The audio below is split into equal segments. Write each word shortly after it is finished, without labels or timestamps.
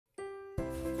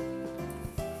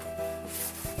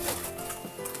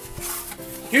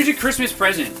Here's your Christmas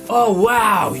present. Oh,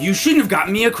 wow. You shouldn't have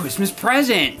gotten me a Christmas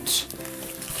present.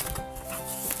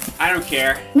 I don't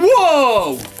care.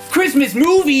 Whoa! Christmas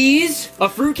movies! A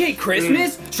fruitcake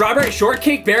Christmas? Strawberry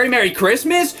shortcake berry merry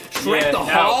Christmas? Shrek the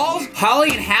Halls?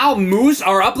 Holly and Hal Moose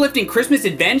Our Uplifting Christmas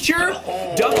Adventure?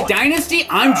 Duck Dynasty?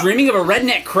 I'm Dreaming of a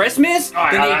Redneck Christmas?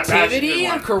 The Nativity?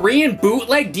 Korean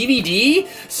bootleg DVD?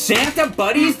 Santa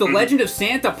Buddies? The Legend of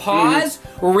Santa Paws?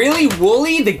 Really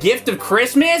Wooly? The Gift of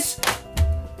Christmas?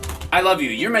 I love you.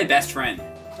 You're my best friend.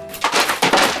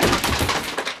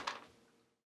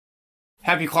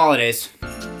 Happy holidays.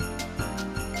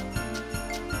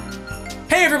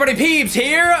 Hey everybody, Peebs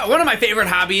here! One of my favorite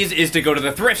hobbies is to go to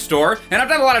the thrift store, and I've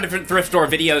done a lot of different thrift store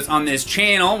videos on this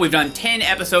channel. We've done 10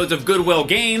 episodes of Goodwill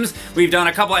games, we've done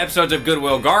a couple episodes of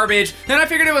Goodwill garbage, then I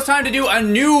figured it was time to do a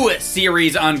new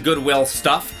series on Goodwill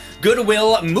stuff,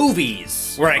 Goodwill movies.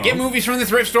 Where I get movies from the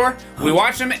thrift store, we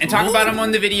watch them and talk about them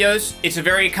on the videos. It's a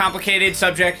very complicated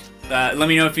subject. Let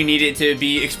me know if you need it to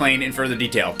be explained in further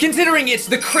detail. Considering it's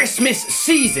the Christmas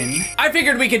season, I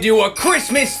figured we could do a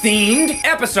Christmas-themed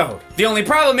episode. The only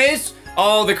problem is,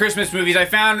 all the Christmas movies I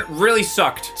found really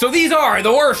sucked. So these are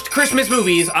the worst Christmas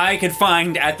movies I could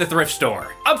find at the thrift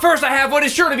store. Up first, I have what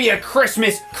is sure to be a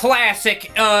Christmas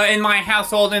classic in my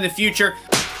household in the future.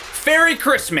 Fairy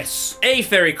Christmas. A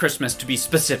Fairy Christmas, to be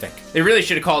specific. They really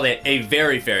should have called it A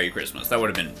Very Fairy Christmas. That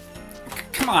would have been...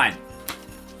 Come on.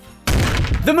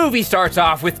 The movie starts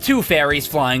off with two fairies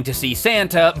flying to see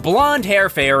Santa, Blonde Hair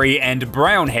Fairy and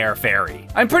Brown Hair Fairy.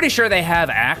 I'm pretty sure they have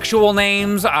actual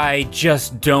names, I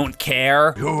just don't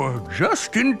care. You're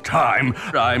just in time.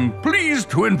 I'm pleased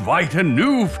to invite a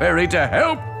new fairy to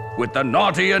help with the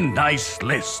naughty and nice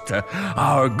list.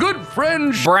 Our good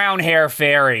friend Brown Hair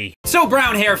Fairy. So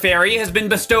Brown Hair Fairy has been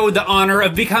bestowed the honor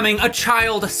of becoming a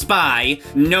child spy.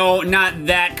 No, not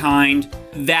that kind.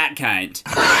 That kind.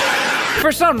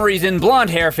 For some reason, Blonde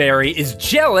Hair Fairy is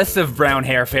jealous of Brown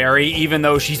Hair Fairy, even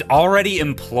though she's already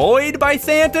employed by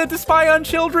Santa to spy on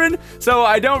children, so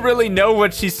I don't really know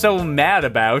what she's so mad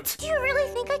about. Do you really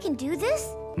think I can do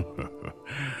this?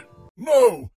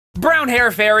 No! Brown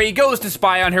Hair Fairy goes to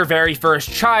spy on her very first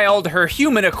child, her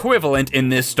human equivalent in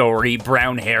this story,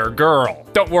 Brown Hair Girl.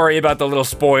 Don't worry about the little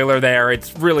spoiler there,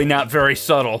 it's really not very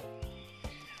subtle.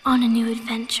 On a new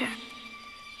adventure.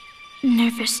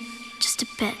 Nervous, just a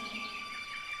bit.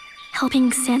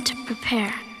 Helping Santa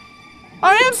prepare.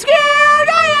 I am scared,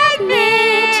 I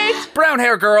admit! Brown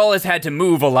Hair Girl has had to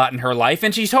move a lot in her life,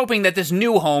 and she's hoping that this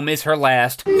new home is her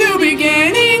last. New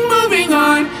beginning, moving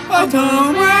on, a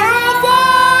home where I'll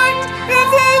find.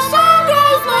 If this song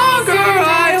goes longer,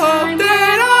 I hope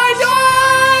that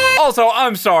I die. Also,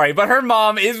 I'm sorry, but her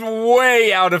mom is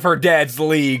way out of her dad's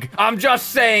league. I'm just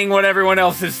saying what everyone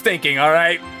else is thinking,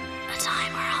 alright? A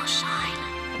time where I'll shine.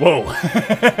 Whoa.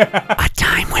 A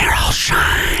time where I'll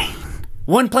shine.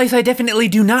 One place I definitely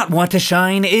do not want to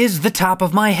shine is the top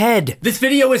of my head. This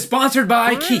video is sponsored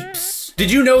by Keeps.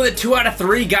 Did you know that 2 out of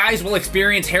 3 guys will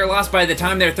experience hair loss by the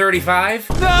time they're 35?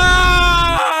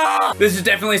 No! This is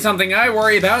definitely something I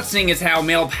worry about, seeing as how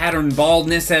male pattern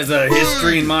baldness has a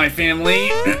history in my family.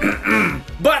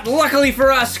 But luckily for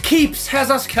us, Keeps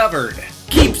has us covered.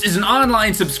 Keeps is an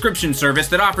online subscription service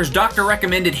that offers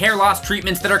doctor-recommended hair loss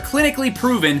treatments that are clinically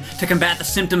proven to combat the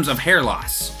symptoms of hair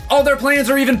loss. All their plans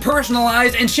are even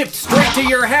personalized and shipped straight to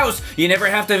your house. You never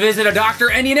have to visit a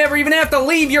doctor, and you never even have to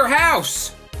leave your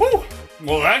house. Whew.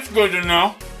 Well, that's good to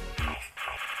know.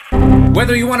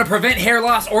 Whether you want to prevent hair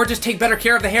loss or just take better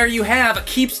care of the hair you have,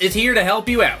 Keeps is here to help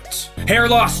you out. Hair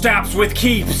loss stops with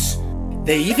Keeps.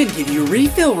 They even give you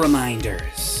refill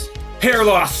reminders. Hair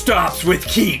loss stops with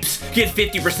Keeps. Get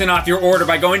 50% off your order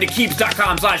by going to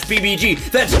keeps.com/PBG.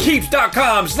 That's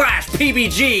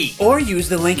keeps.com/PBG. Or use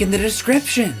the link in the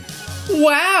description.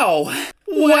 Wow.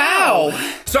 Wow.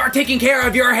 Start taking care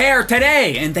of your hair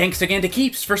today. And thanks again to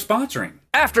Keeps for sponsoring.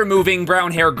 After moving,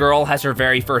 Brown Hair Girl has her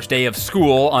very first day of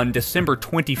school on December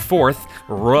 24th.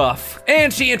 Rough.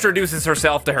 And she introduces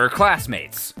herself to her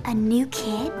classmates. A new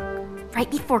kid?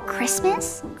 Right before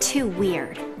Christmas? Too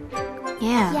weird.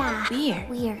 Yeah,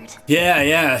 weird.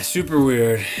 Yeah, super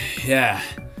weird. Yeah.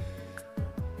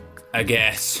 I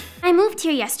guess. I moved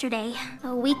here yesterday,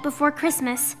 a week before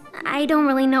Christmas. I don't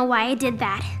really know why I did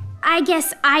that. I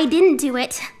guess I didn't do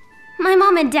it. My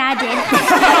mom and dad did.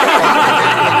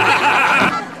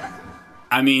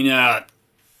 I mean,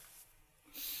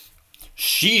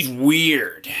 she's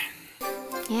weird.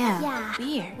 Yeah,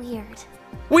 weird.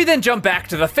 We then jump back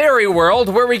to the fairy world,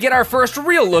 where we get our first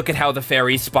real look at how the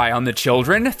fairies spy on the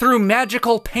children through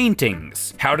magical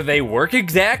paintings. How do they work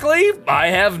exactly? I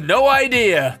have no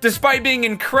idea. Despite being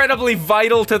incredibly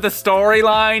vital to the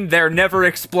storyline, they're never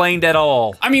explained at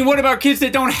all. I mean, what about kids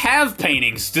that don't have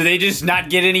paintings? Do they just not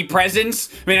get any presents?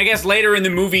 I mean, I guess later in the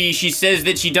movie, she says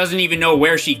that she doesn't even know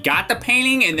where she got the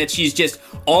painting and that she's just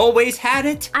always had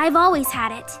it? I've always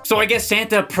had it. So I guess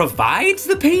Santa provides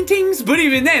the paintings? But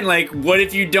even then, like, what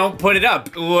if you don't put it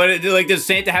up? What, like, does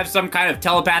Santa have some kind of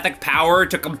telepathic power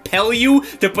to compel you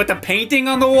to put the painting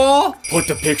on the wall? Put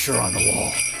the picture on the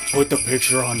wall. Put the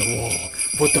picture on the wall.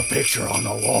 Put the picture on the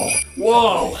wall.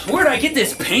 Whoa, where'd I get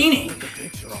this painting?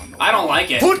 I don't like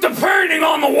it. Put the painting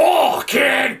on the wall,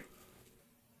 kid!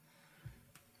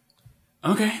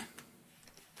 Okay.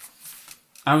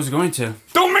 I was going to.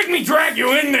 Don't make me drag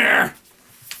you in there!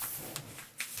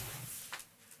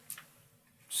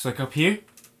 Just like up here?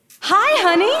 Hi,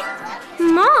 honey.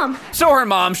 Mom! So her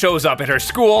mom shows up at her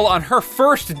school on her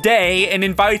first day and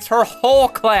invites her whole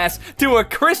class to a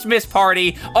Christmas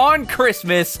party on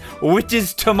Christmas, which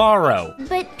is tomorrow.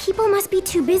 But people must be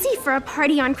too busy for a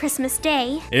party on Christmas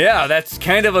Day. Yeah, that's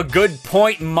kind of a good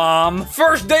point, Mom.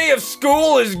 First day of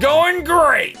school is going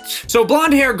great. So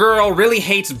blonde hair girl really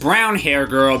hates brown hair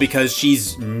girl because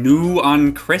she's new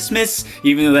on Christmas,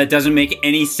 even though that doesn't make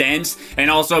any sense, and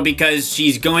also because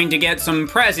she's going to get some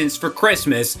presents for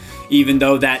Christmas, even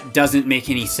though that doesn't make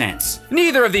any sense.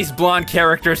 Neither of these blonde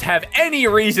characters have any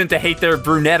reason to hate their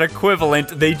brunette equivalent,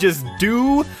 they just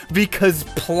do because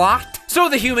plot. So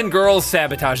the human girls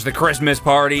sabotage the Christmas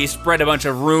party, spread a bunch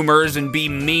of rumors, and be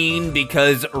mean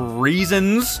because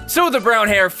reasons. So the brown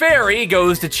hair fairy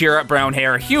goes to cheer up brown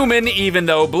hair human, even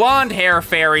though blonde hair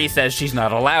fairy says she's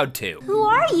not allowed to. Who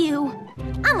are you?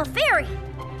 I'm a fairy.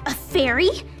 A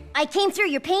fairy? I came through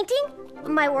your painting.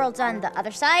 My world's on the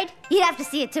other side. You'd have to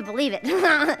see it to believe it.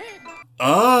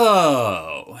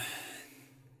 Oh.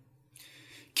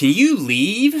 Can you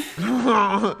leave?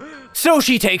 So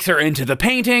she takes her into the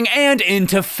painting and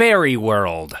into fairy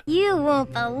world. You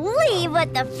won't believe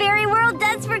what the fairy world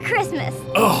does for Christmas.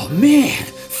 Oh man,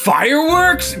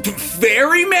 fireworks?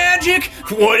 Fairy magic?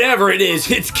 Whatever it is,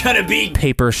 it's gonna be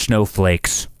paper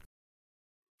snowflakes.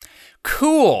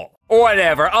 Cool.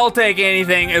 Whatever, I'll take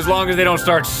anything as long as they don't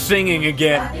start singing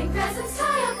again.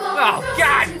 Oh,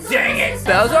 god dang it!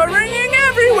 Bells are ringing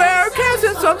everywhere, cats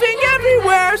and something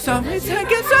everywhere, something's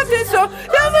taking something so...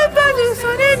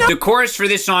 The chorus for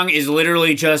this song is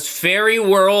literally just fairy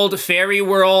world, fairy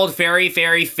world, fairy,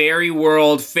 fairy, fairy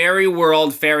world, fairy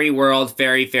world, fairy world,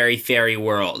 fairy, fairy, fairy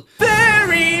world.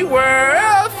 Fairy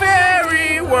world,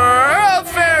 fairy world,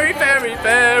 fairy, fairy,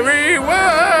 fairy world.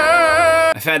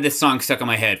 I've had this song stuck in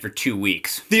my head for 2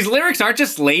 weeks. These lyrics aren't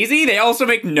just lazy, they also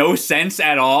make no sense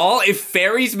at all. If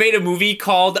fairies made a movie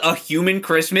called A Human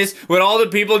Christmas, would all the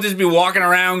people just be walking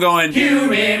around going,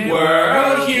 human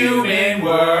world, human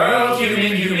world,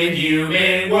 human, human,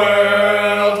 human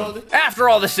world. After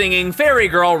all the singing, Fairy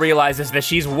Girl realizes that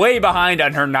she's way behind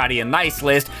on her naughty and nice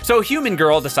list, so Human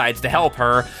Girl decides to help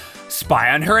her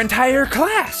spy on her entire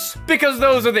class, because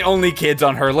those are the only kids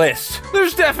on her list.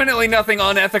 There's definitely nothing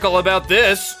unethical about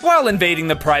this. While invading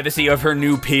the privacy of her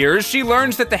new peers, she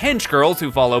learns that the hench girls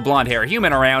who follow blonde hair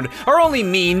human around are only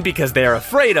mean because they're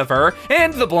afraid of her,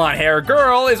 and the blonde hair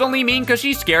girl is only mean because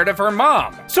she's scared of her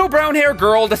mom. So brown hair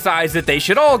girl decides that they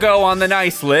should all go on the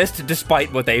nice list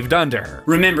despite what they've done to her.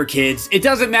 Remember kids, it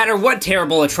doesn't matter what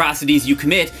terrible atrocities you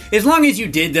commit as long as you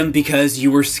did them because you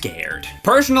were scared.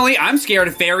 Personally, I'm scared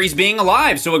of fairies being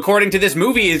alive, so according to this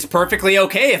movie, it's perfectly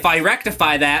okay if I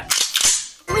rectify that.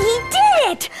 We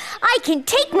did it! I can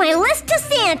take my list to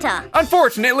Santa!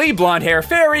 Unfortunately, blonde hair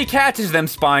fairy catches them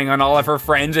spying on all of her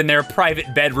friends in their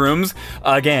private bedrooms.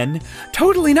 Again,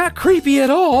 totally not creepy at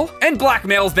all. And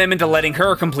blackmails them into letting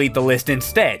her complete the list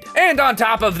instead. And on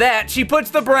top of that, she puts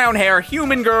the brown hair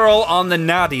human girl on the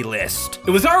naughty list.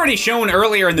 It was already shown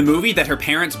earlier in the movie that her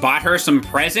parents bought her some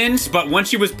presents, but once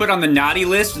she was put on the naughty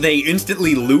list, they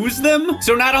instantly lose them.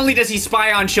 So not only does he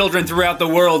spy on children throughout the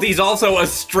world, he's also a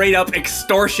straight up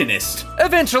extortionist.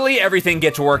 Eventually, everything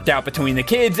gets worked out between the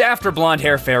kids after blonde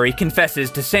hair fairy confesses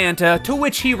to Santa, to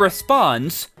which he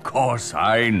responds, Course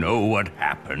I know what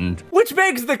happened. Which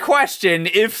begs the question,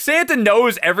 if Santa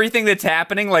knows everything that's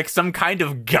happening like some kind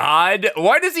of god,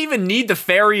 why does he even need the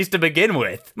fairies to begin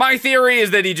with? My theory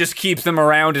is that he just keeps them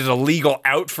around as a legal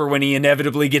out for when he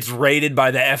inevitably gets raided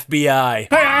by the FBI.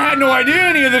 Hey, I had no idea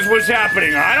any of this was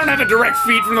happening. I don't have a direct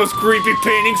feed from those creepy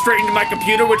paintings straight into my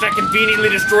computer, which I conveniently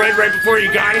destroyed right before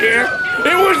you got here.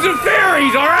 It was the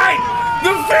fairies, all right?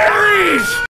 The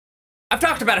fairies! I've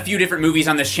talked about a few different movies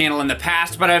on this channel in the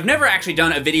past, but I've never actually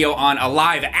done a video on a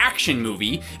live action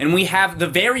movie, and we have the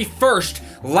very first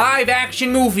live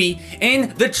action movie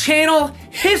in the channel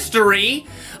history.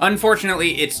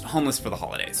 Unfortunately, it's Homeless for the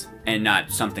Holidays, and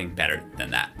not something better than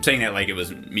that. I'm saying that like it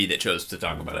was me that chose to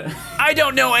talk about it. I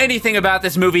don't know anything about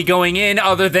this movie going in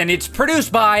other than it's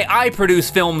produced by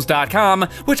iProduceFilms.com,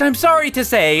 which I'm sorry to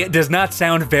say does not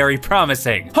sound very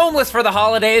promising. Homeless for the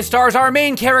Holidays stars our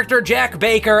main character Jack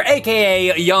Baker,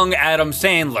 aka young Adam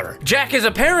Sandler. Jack is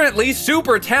apparently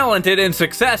super talented and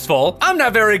successful. I'm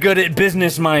not very good at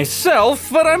business myself,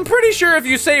 but I'm pretty sure if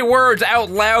you say words out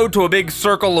loud to a big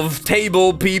circle of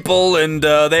table people and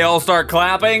they all start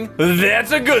clapping,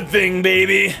 that's a good thing,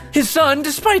 baby. His son,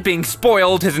 despite being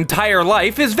spoiled his entire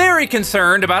life, is very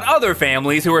concerned about other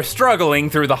families who are struggling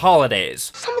through the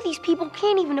holidays. Some of these people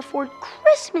can't even afford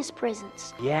Christmas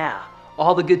presents. Yeah,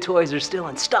 all the good toys are still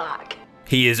in stock.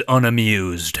 He is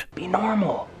unamused. Be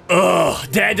normal. Ugh,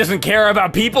 Dad doesn't care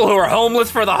about people who are homeless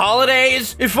for the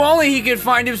holidays? If only he could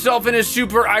find himself in a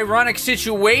super ironic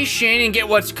situation and get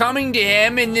what's coming to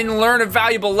him and then learn a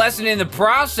valuable lesson in the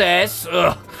process.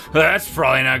 Ugh, that's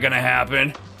probably not gonna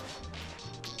happen.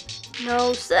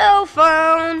 No cell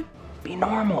phone. Be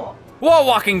normal. While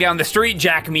walking down the street,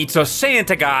 Jack meets a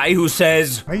Santa guy who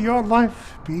says, "May your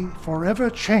life be forever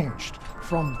changed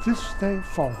from this day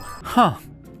forward." Huh.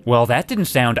 Well, that didn't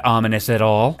sound ominous at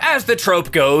all. As the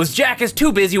trope goes, Jack is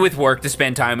too busy with work to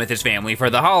spend time with his family for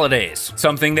the holidays.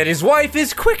 Something that his wife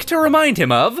is quick to remind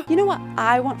him of. You know what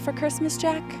I want for Christmas,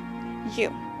 Jack? You.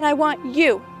 And I want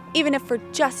you, even if for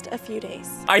just a few days.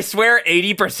 I swear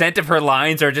 80% of her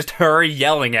lines are just her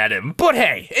yelling at him. But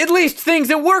hey, at least things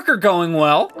at work are going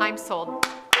well. I'm sold.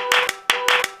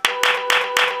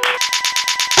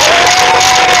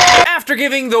 After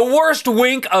giving the worst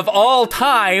wink of all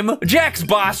time, Jack's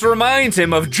boss reminds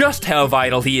him of just how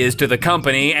vital he is to the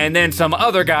company, and then some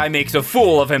other guy makes a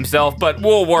fool of himself, but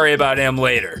we'll worry about him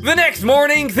later. The next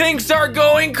morning, things start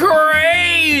going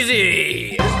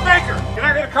crazy! Mr. Baker, can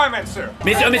I get a comment, sir?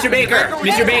 Mr. Baker!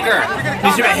 Mr. Baker!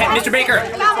 Mr. Baker!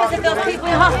 Those people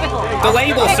in hospital. The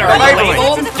label, sir! The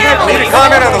label! Need a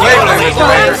comment on the labeling, Mr.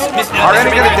 Baker. Are any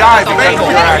gonna die? The label.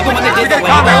 Are you the one that did the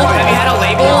label? Have you had a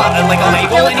label? Like a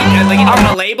label? Like you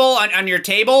put a label on your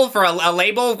table for a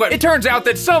label? It turns out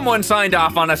that someone signed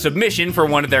off on a submission for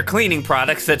one of their cleaning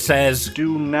products that says,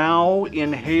 "Do now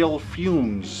inhale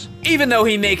fumes." Even though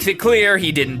he makes it clear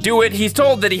he didn't do it, he's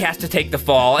told that he has to take the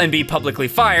fall and be publicly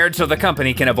fired so the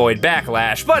company can avoid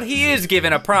backlash, but he is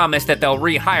given a promise that they'll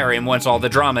rehire him once all the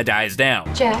drama dies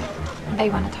down. Jack, they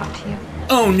want to talk to you.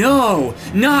 Oh no,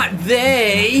 not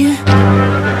they!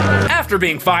 After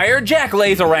being fired, Jack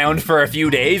lays around for a few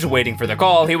days waiting for the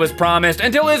call he was promised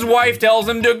until his wife tells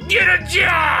him to get a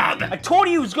job! I told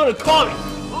you he was gonna call me.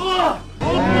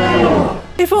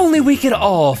 If only we could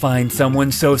all find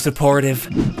someone so supportive.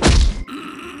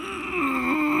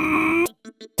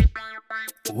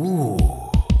 Ooh.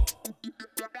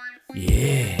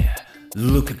 Yeah.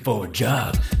 Looking for a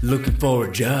job. Looking for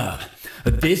a job.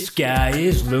 This guy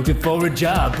is looking for a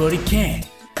job, but he can't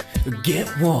get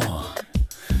one.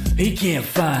 He can't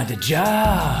find a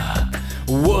job.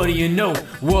 What do you know?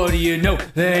 What do you know?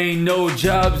 There ain't no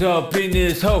jobs up in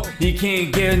this hole. He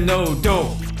can't get no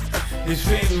dough. His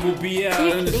family will be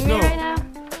out in the snow.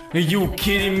 Are you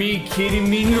kidding me? Kidding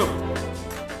me? No.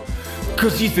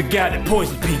 Cause he's the guy that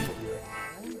poisons people.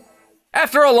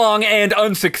 After a long and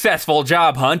unsuccessful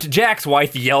job hunt, Jack's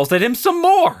wife yells at him some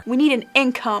more. We need an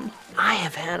income. I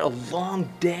have had a long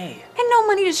day. And no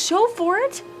money to show for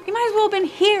it. You might as well have been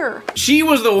here. She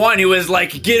was the one who was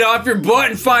like, get off your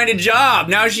butt and find a job.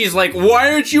 Now she's like,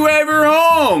 why aren't you ever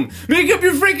home? Make up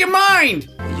your freaking mind.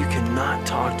 You cannot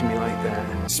talk to me like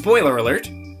that. Spoiler alert.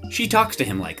 She talks to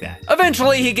him like that.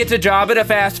 Eventually, he gets a job at a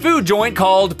fast food joint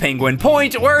called Penguin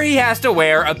Point, where he has to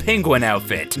wear a penguin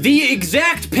outfit. The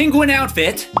exact penguin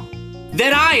outfit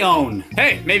that I own.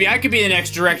 Hey, maybe I could be the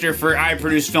next director for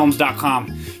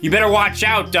iProduceFilms.com. You better watch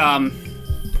out,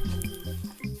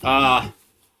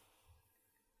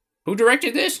 who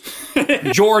directed this?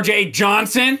 George A.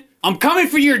 Johnson? I'm coming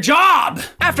for your job!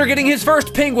 After getting his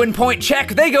first Penguin Point check,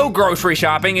 they go grocery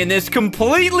shopping in this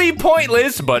completely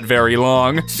pointless, but very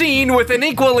long, scene with an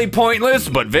equally pointless,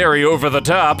 but very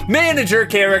over-the-top, manager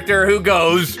character who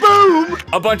goes boom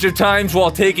a bunch of times while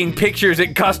taking pictures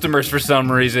at customers for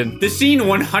some reason. The scene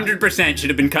 100% should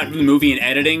have been cut from the movie in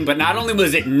editing, but not only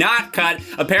was it not cut,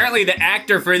 apparently the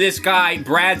actor for this guy,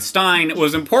 Brad Stein,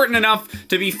 was important enough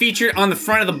to be featured on the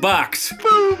front of the box.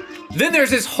 Boom! Then there's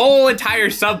this whole entire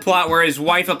subplot where his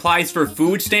wife applies for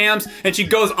food stamps, and she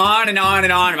goes on and on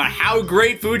and on about how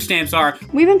great food stamps are.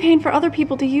 We've been paying for other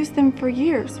people to use them for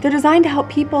years. They're designed to help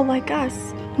people like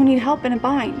us who need help in a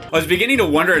bind. I was beginning to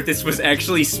wonder if this was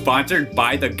actually sponsored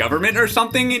by the government or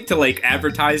something to like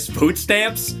advertise food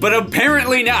stamps, but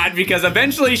apparently not, because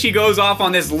eventually she goes off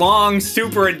on this long,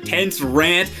 super intense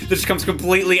rant that just comes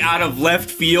completely out of left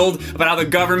field about how the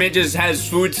government just has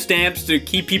food stamps to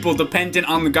keep people dependent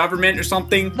on the government or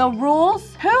something. The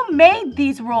rules? Who made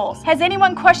these rules? Has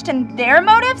anyone questioned their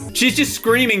motives? She's just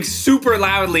screaming super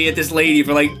loudly at this lady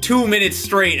for like 2 minutes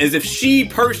straight, as if she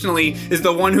personally is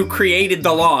the one who created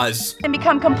the laws. And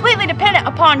become completely dependent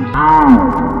upon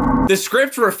The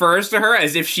script refers to her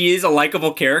as if she is a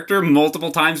likable character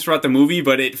multiple times throughout the movie,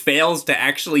 but it fails to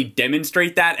actually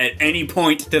demonstrate that at any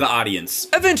point to the audience.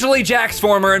 Eventually, Jack's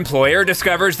former employer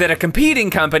discovers that a competing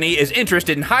company is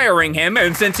interested in hiring him,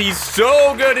 and since he's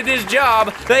so good at his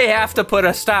job, they have to put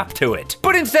a stop to it.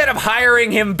 But instead of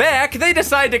hiring him back, they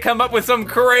decide to come up with some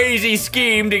crazy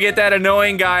scheme to get that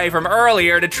annoying guy from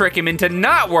earlier to trick him into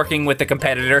not working with the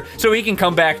competitor so he can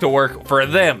come back to work for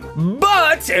them.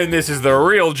 But, and this is the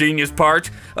real genius part,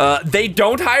 they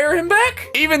don't hire him back?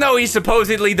 Even though he's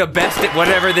supposedly the best at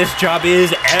whatever this job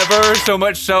is ever, so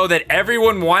much so that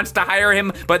everyone wants to hire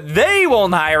him, but they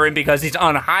won't hire him because he's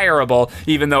unhireable,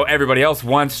 even though everybody else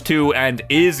wants to and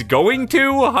is going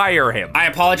to hire him. I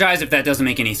apologize if that doesn't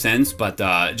make any sense, but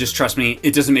just trust me,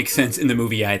 it doesn't make sense in the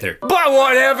movie either. But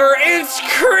whatever, it's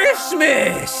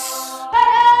Christmas!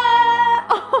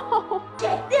 Oh,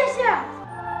 check this out.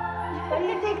 What do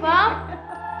you think, Mom?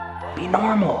 Be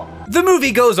normal. The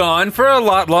movie goes on for a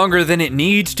lot longer than it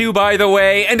needs to, by the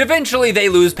way, and eventually they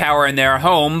lose power in their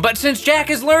home, but since Jack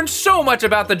has learned so much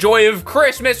about the joy of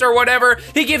Christmas or whatever,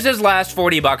 he gives his last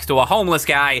 40 bucks to a homeless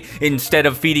guy instead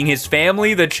of feeding his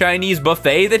family the Chinese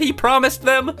buffet that he promised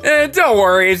them. Don't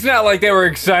worry, it's not like they were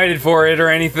excited for it or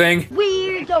anything.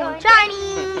 We're going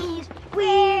Chinese.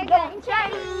 We're going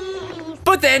Chinese.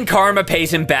 But then Karma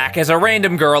pays him back as a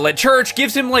random girl at church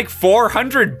gives him like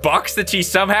 400 bucks that she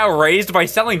somehow raised by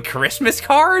selling Christmas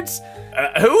cards?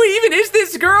 Who even is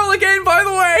this girl again, by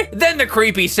the way? Then the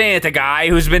creepy Santa guy,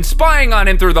 who's been spying on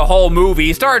him through the whole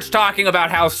movie, starts talking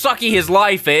about how sucky his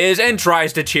life is and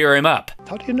tries to cheer him up.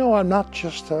 How do you know I'm not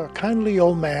just a kindly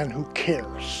old man who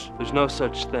cares? There's no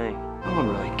such thing. No one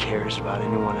really cares about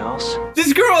anyone else.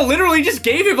 This girl literally just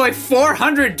gave him like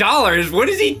 $400. What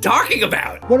is he talking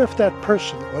about? What if that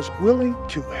person was willing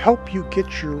to help you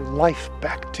get your life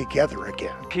back together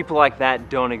again? People like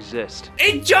that don't exist.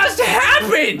 It just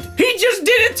happened! He just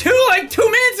did it too, like 2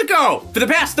 minutes ago! For the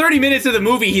past 30 minutes of the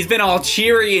movie, he's been all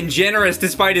cheery and generous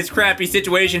despite his crappy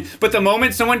situation, but the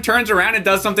moment someone turns around and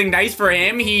does something nice for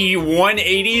him, he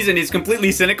 180s and is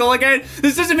completely cynical again?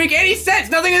 This doesn't make any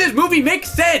sense! Nothing in this movie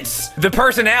makes sense! The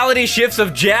personality shifts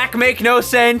of Jack make no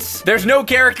sense. There's no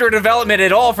character development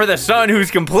at all for the son, who's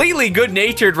completely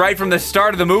good-natured right from the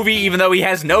start of the movie, even though he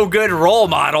has no good role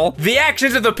model. The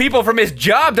actions of the people from his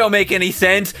job don't make any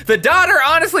sense. The daughter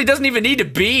honestly doesn't even need to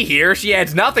be here. She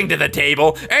adds nothing to the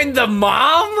table. And the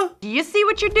mom? Do you see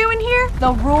what you're doing here?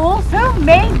 The rules? Who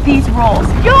made these rules?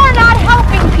 You're not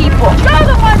helping people. You're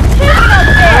the one sitting up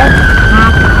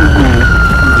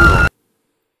there.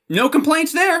 No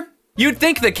complaints there. You'd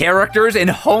think the characters in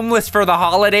Homeless for the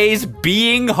Holidays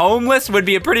being homeless would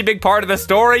be a pretty big part of the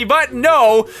story, but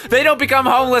no, they don't become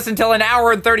homeless until an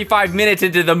hour and 35 minutes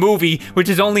into the movie, which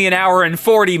is only an hour and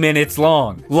 40 minutes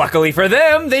long. Luckily for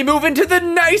them, they move into the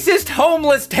nicest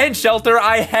homeless tent shelter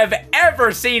I have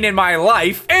ever seen in my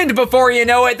life, and before you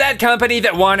know it, that company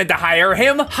that wanted to hire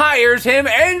him hires him,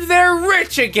 and they're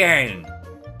rich again.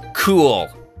 Cool.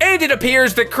 And it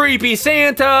appears the creepy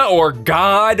Santa, or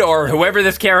God, or whoever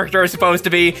this character is supposed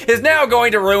to be, is now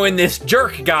going to ruin this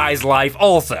jerk guy's life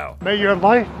also. May your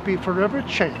life be forever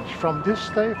changed from this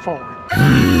day forward.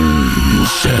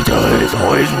 Santa is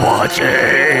always watching.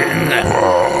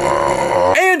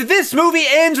 And this movie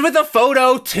ends with a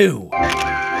photo too.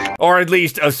 Or at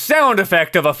least a sound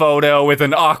effect of a photo with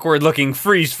an awkward looking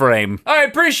freeze frame. I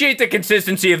appreciate the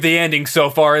consistency of the ending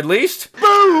so far, at least.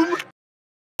 Boom!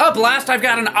 Up last, I've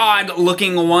got an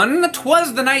odd-looking one.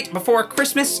 'Twas the Night Before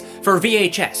Christmas for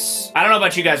VHS. I don't know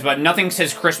about you guys, but nothing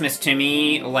says Christmas to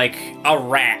me like a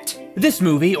rat. This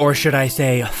movie, or should I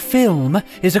say film,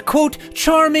 is a quote,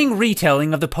 charming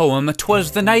retelling of the poem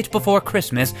 'Twas the Night Before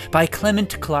Christmas by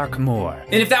Clement Clark Moore.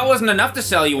 And if that wasn't enough to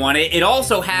sell you on it, it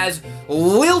also has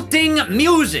lilting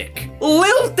music.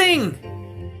 Lilting!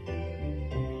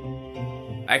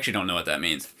 I actually don't know what that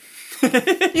means.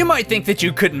 You might think that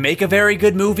you couldn't make a very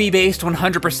good movie based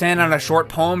 100% on a short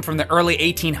poem from the early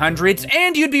 1800s,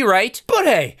 and you'd be right. But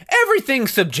hey,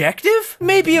 everything's subjective.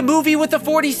 Maybe a movie with a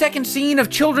 40-second scene of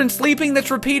children sleeping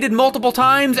that's repeated multiple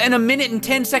times and a 1 and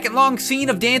 10-second long scene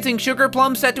of dancing sugar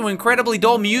plums set to incredibly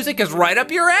dull music is right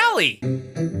up your alley.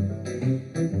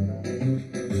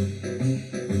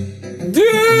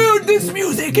 Dude, this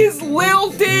music is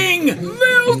lilting!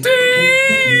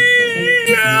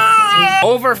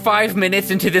 Over 5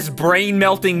 minutes into this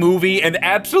brain-melting movie and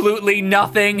absolutely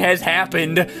nothing has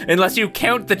happened unless you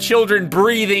count the children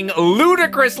breathing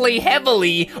ludicrously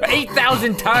heavily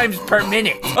 8,000 times per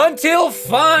minute. Until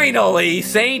finally,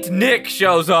 Saint Nick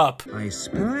shows up. I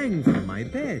sprang from my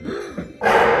bed.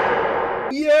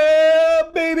 Yeah,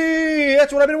 baby!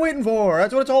 That's what I've been waiting for.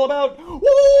 That's what it's all about. Woo!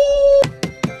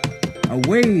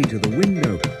 Away to the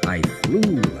window, I flew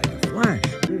like a flash.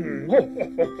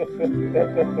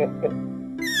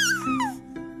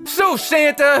 So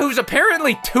Santa, who's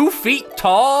apparently 2 feet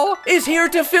tall, is here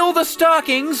to fill the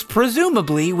stockings,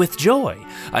 presumably with joy.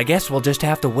 I guess we'll just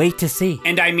have to wait to see.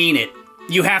 And I mean it.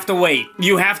 You have to wait.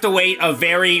 You have to wait a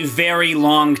very, very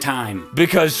long time.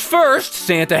 Because first,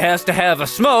 Santa has to have a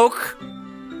smoke.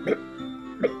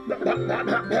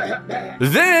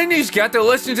 Then he's got to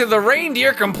listen to the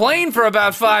reindeer complain for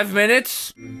about 5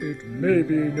 minutes. It may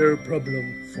be no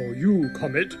problem for you,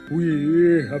 Comet.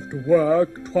 We have to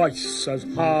work twice as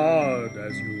hard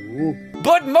as you.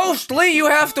 But mostly you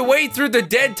have to wait through the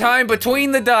dead time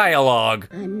between the dialogue.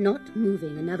 I'm not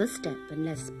moving another step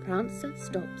unless Prancer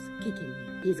stops kicking me.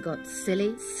 He's got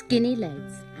silly, skinny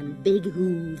legs and big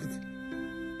hooves.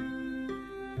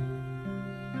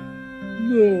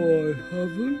 No, I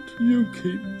haven't. You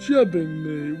keep jabbing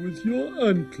me with your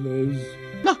antlers.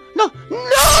 No!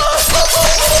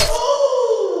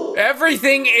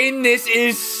 Everything in this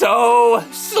is so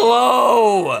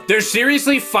slow. There's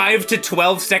seriously 5 to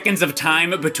 12 seconds of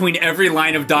time between every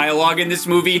line of dialogue in this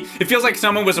movie. It feels like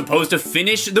someone was supposed to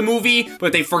finish the movie,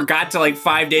 but they forgot to like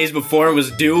 5 days before it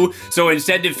was due. So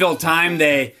instead to fill time,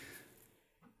 they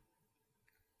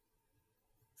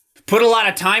put a lot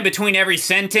of time between every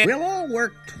sentence. We'll all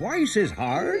work twice as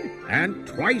hard and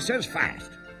twice as fast.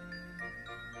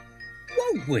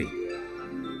 Won't we?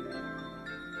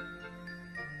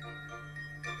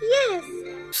 Yes.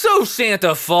 So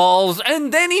Santa falls,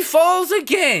 and then he falls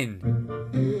again.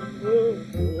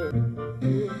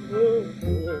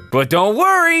 But don't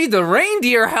worry, the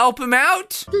reindeer help him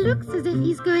out. Looks as if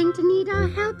he's going to need our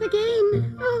help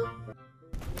again. Oh.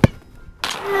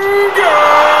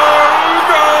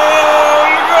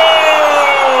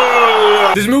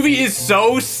 This movie is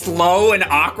so slow and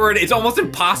awkward, it's almost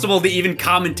impossible to even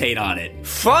commentate on it.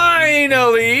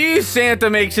 Finally, Santa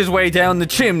makes his way down the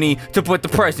chimney to put the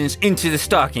presents into the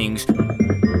stockings.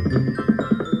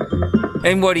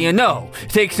 And what do you know? It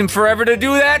takes him forever to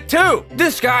do that too.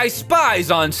 This guy spies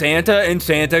on Santa and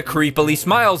Santa creepily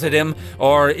smiles at him.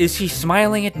 Or is he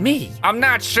smiling at me? I'm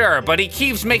not sure, but he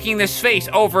keeps making this face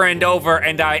over and over,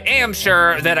 and I am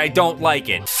sure that I don't like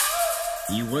it.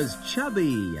 He was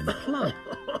chubby and plump,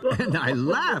 and I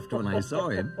laughed when I saw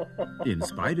him, in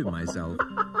spite of myself.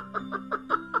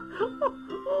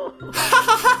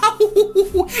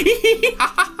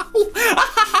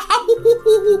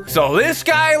 So this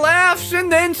guy laughs, and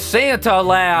then Santa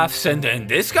laughs, and then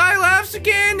this guy laughs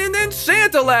again, and then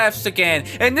Santa laughs again,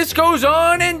 and this goes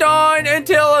on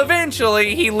until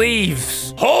eventually he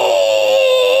leaves.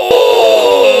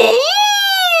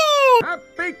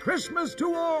 Happy Christmas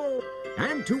to all,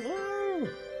 and to all,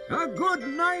 a good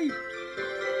night.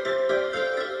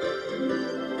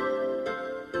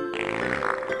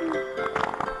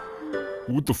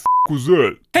 What the f was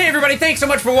that? Hey everybody, thanks so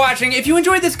much for watching. If you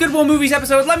enjoyed this Goodwill Movies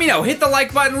episode, let me know. Hit the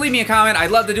like button, leave me a comment.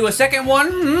 I'd love to do a second one.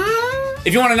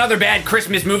 If you want another bad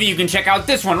Christmas movie, you can check out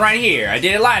this one right here. I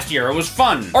did it last year, it was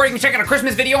fun. Or you can check out a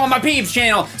Christmas video on my Peebs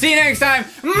channel. See you next time.